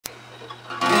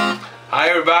Hi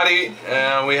everybody,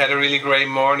 we had a really great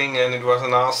morning and it was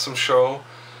an awesome show,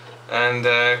 and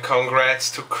congrats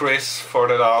to Chris for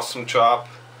that awesome job.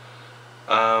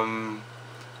 And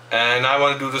I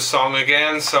want to do the song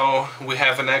again, so we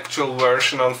have an actual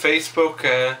version on Facebook,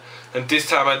 and this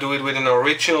time I do it with an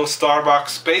original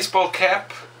Starbucks baseball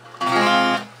cap.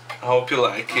 I hope you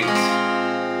like it.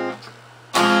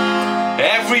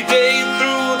 Every day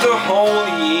through the whole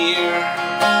year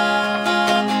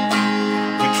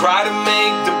try to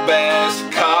make the best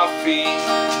coffee.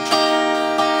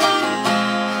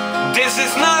 This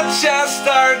is not just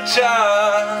our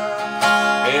job,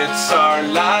 it's our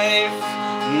life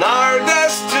and our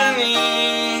destiny.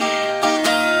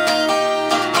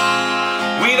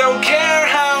 We don't care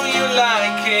how you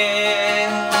like it,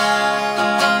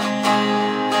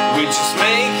 we just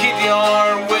make it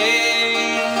your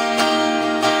way,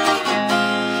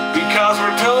 because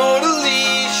we're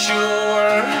totally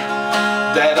sure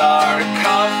that our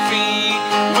coffee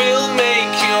will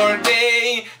make your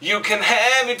day. You can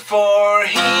have it for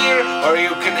here, or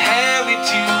you can have it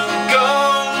to go.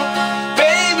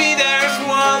 Baby, there's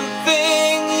one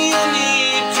thing you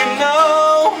need to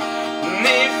know. And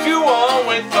if you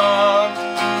always thought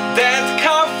that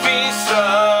coffee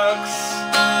sucks,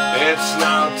 it's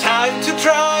now time to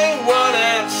try one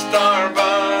at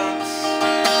Starbucks.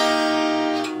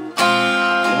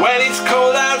 When it's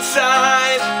cold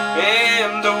outside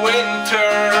in the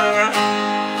winter,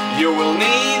 you will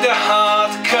need a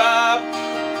hot cup.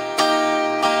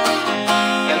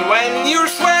 And when you're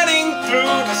sweating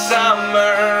through the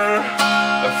summer,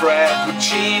 a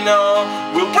frappuccino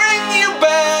will bring you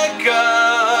back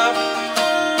up.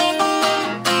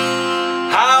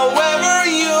 However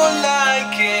you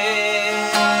like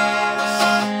it,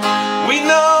 we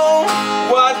know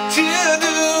what to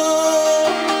do,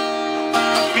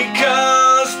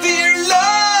 because dear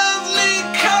lovely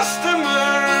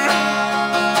customer,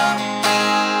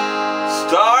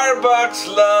 Starbucks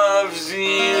loves you.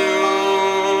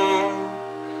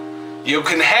 You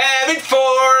can have it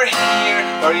for here,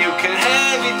 or you can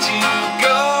have it to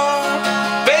go.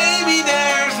 Baby,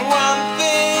 there's one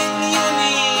thing you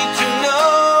need to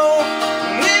know.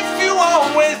 And if you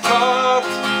always thought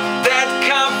that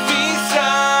coffee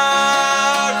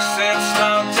sucks, it's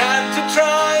now time to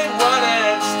try one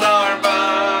at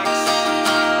Starbucks.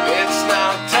 It's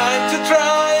now time to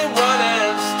try one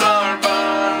at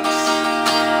Starbucks.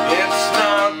 It's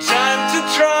now time to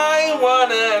try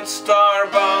one at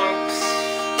Starbucks.